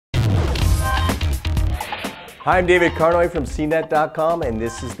Hi, I'm David Carnoy from CNET.com, and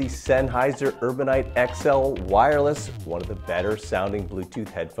this is the Sennheiser Urbanite XL Wireless, one of the better sounding Bluetooth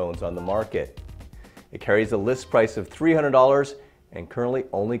headphones on the market. It carries a list price of $300 and currently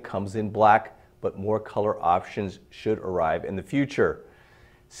only comes in black, but more color options should arrive in the future.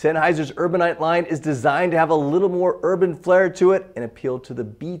 Sennheiser's Urbanite line is designed to have a little more urban flair to it and appeal to the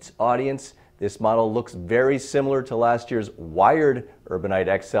Beats audience. This model looks very similar to last year's wired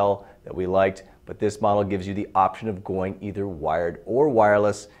Urbanite XL that we liked, but this model gives you the option of going either wired or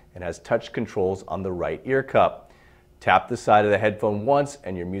wireless and has touch controls on the right ear cup. Tap the side of the headphone once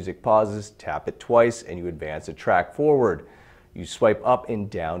and your music pauses, tap it twice and you advance a track forward. You swipe up and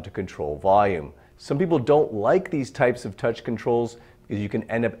down to control volume. Some people don't like these types of touch controls because you can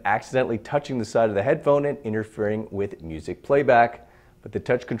end up accidentally touching the side of the headphone and interfering with music playback, but the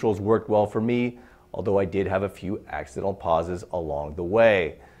touch controls worked well for me, although I did have a few accidental pauses along the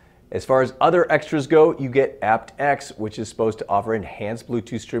way. As far as other extras go, you get aptX, which is supposed to offer enhanced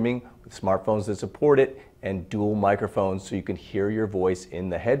Bluetooth streaming with smartphones that support it, and dual microphones so you can hear your voice in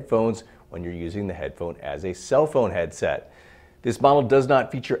the headphones when you're using the headphone as a cell phone headset. This model does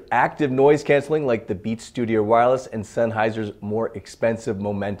not feature active noise canceling like the Beats Studio Wireless and Sennheiser's more expensive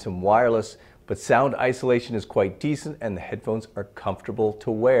Momentum Wireless, but sound isolation is quite decent and the headphones are comfortable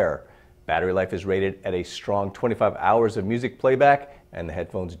to wear. Battery life is rated at a strong 25 hours of music playback, and the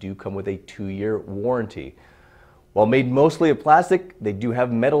headphones do come with a 2-year warranty. While made mostly of plastic, they do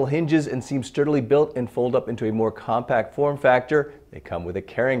have metal hinges and seem sturdily built and fold up into a more compact form factor. They come with a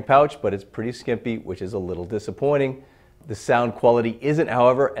carrying pouch, but it's pretty skimpy, which is a little disappointing. The sound quality isn't,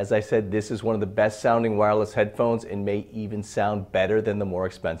 however. As I said, this is one of the best sounding wireless headphones and may even sound better than the more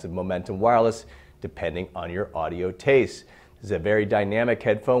expensive Momentum Wireless, depending on your audio taste. This is a very dynamic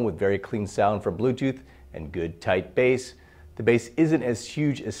headphone with very clean sound for Bluetooth and good tight bass. The bass isn't as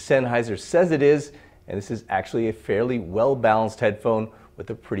huge as Sennheiser says it is, and this is actually a fairly well-balanced headphone with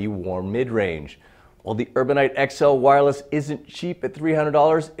a pretty warm mid-range. While the Urbanite XL Wireless isn't cheap at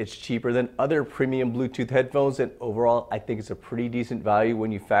 $300, it's cheaper than other premium Bluetooth headphones, and overall I think it's a pretty decent value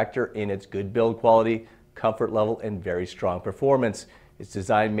when you factor in its good build quality, comfort level, and very strong performance. Its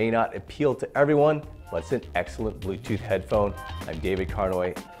design may not appeal to everyone, but it's an excellent Bluetooth headphone. I'm David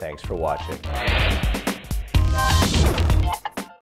Carnoy. Thanks for watching.